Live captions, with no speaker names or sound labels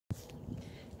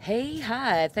Hey,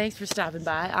 hi, thanks for stopping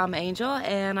by. I'm Angel,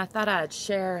 and I thought I'd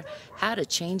share how to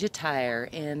change a tire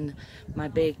in my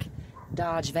big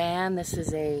Dodge van. This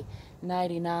is a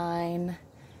 99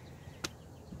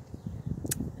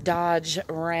 Dodge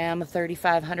Ram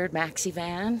 3500 maxi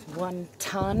van, 1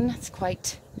 ton. It's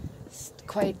quite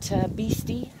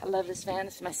beastie. I love this van.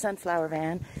 It's my sunflower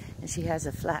van, and she has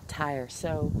a flat tire.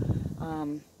 So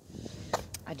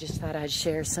I just thought I'd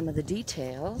share some of the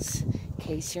details in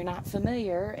case you're not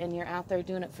familiar and you're out there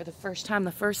doing it for the first time.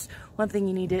 One thing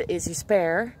you need is your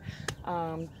spare.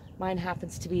 Mine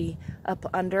happens to be up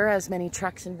under, as many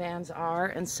trucks and vans are,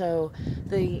 and so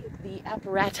the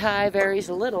apparatus varies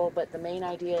a little, but the main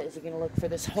idea is you're going to look for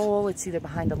this hole. It's either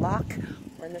behind a lock,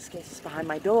 or in this case it's behind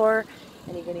my door,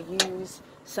 and you're going to use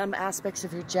some aspects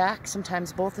of your jack,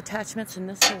 sometimes both attachments. In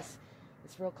this case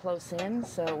it's real close in,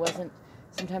 so it wasn't.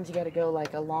 Sometimes you got to go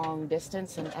like a long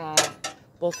distance and add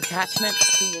both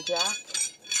attachments to your jack,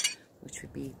 which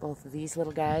would be both of these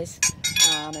little guys.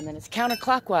 And then it's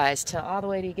counterclockwise to all the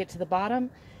way to get to the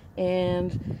bottom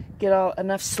and get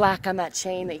enough slack on that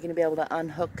chain that you're going to be able to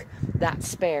unhook that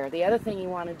spare. The other thing you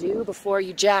want to do before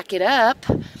you jack it up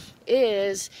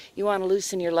is you want to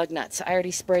loosen your lug nuts. I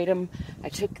already sprayed them. I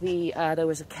took there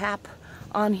was a cap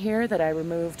on here that I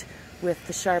removed with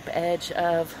the sharp edge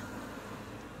of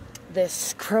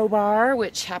this crowbar,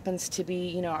 which happens to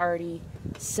be, already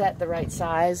set the right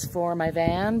size for my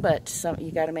van, but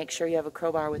you got to make sure you have a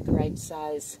crowbar with the right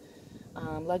size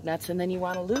lug nuts. And then you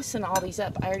want to loosen all these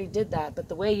up. I already did that, but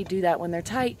the way you do that when they're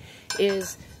tight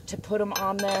is to put them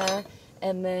on there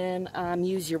and then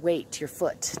use your weight, your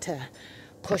foot, to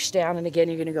push down. And again,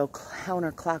 you're going to go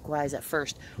counterclockwise at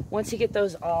first. Once you get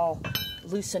those all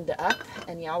loosened up,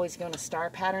 and you always go in a star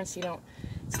pattern, so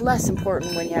it's less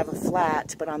important when you have a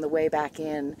flat, but on the way back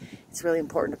in, it's really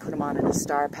important to put them on in a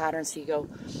star pattern. So you go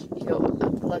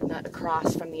a lug nut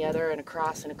across from the other and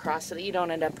across, so that you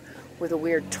don't end up with a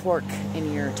weird torque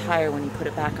in your tire when you put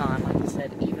it back on. Like I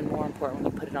said, even more important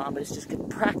when you put it on, but it's just good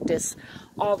practice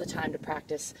all the time to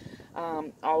practice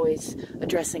always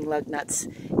addressing lug nuts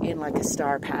in like a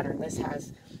star pattern. This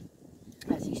has,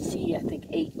 as you see, I think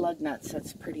 8 lug nuts.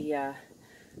 That's pretty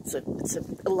it's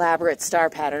an elaborate star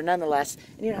pattern nonetheless,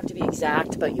 and you don't have to be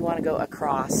exact, but you want to go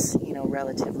across,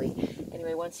 relatively.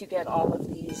 Anyway, once you get all of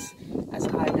these, as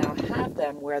I now have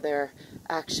them, where they're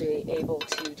actually able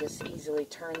to just easily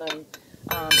turn them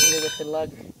either with the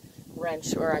lug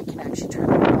wrench, or I can actually turn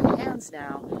them with my hands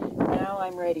now. Now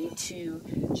I'm ready to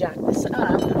jack this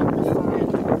up, and I'm going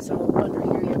to find, so under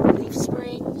here you have leaf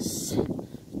springs.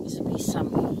 These would be some,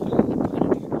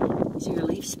 these are your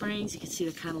leaf springs. You can see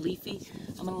they're kind of leafy.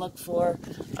 I'm going to look for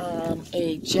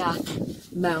a jack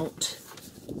mount,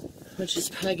 which is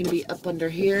probably going to be up under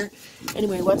here.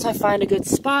 Anyway, once I find a good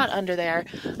spot under there,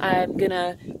 I'm going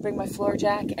to bring my floor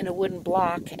jack and a wooden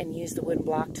block and use the wooden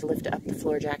block to lift up the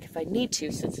floor jack if I need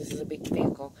to, since this is a big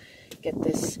vehicle. Get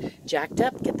this jacked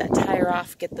up, get that tire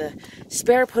off, get the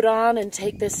spare put on, and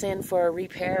take this in for a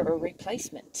repair or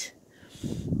replacement.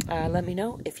 Let me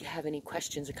know if you have any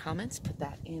questions or comments. Put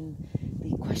that in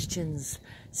the questions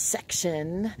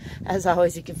section. As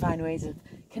always, you can find ways of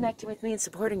connecting with me and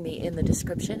supporting me in the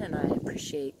description, and I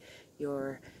appreciate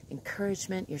your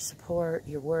encouragement, your support,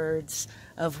 your words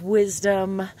of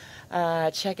wisdom.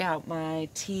 Check out my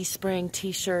Teespring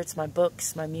t-shirts, my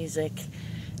books, my music,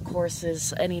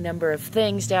 courses, any number of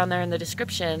things down there in the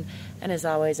description. And as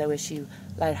always, I wish you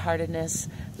lightheartedness,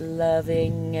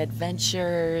 loving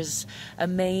adventures,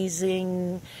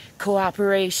 amazing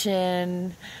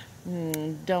cooperation.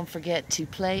 Don't forget to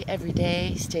play every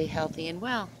day, stay healthy and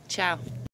well. Ciao.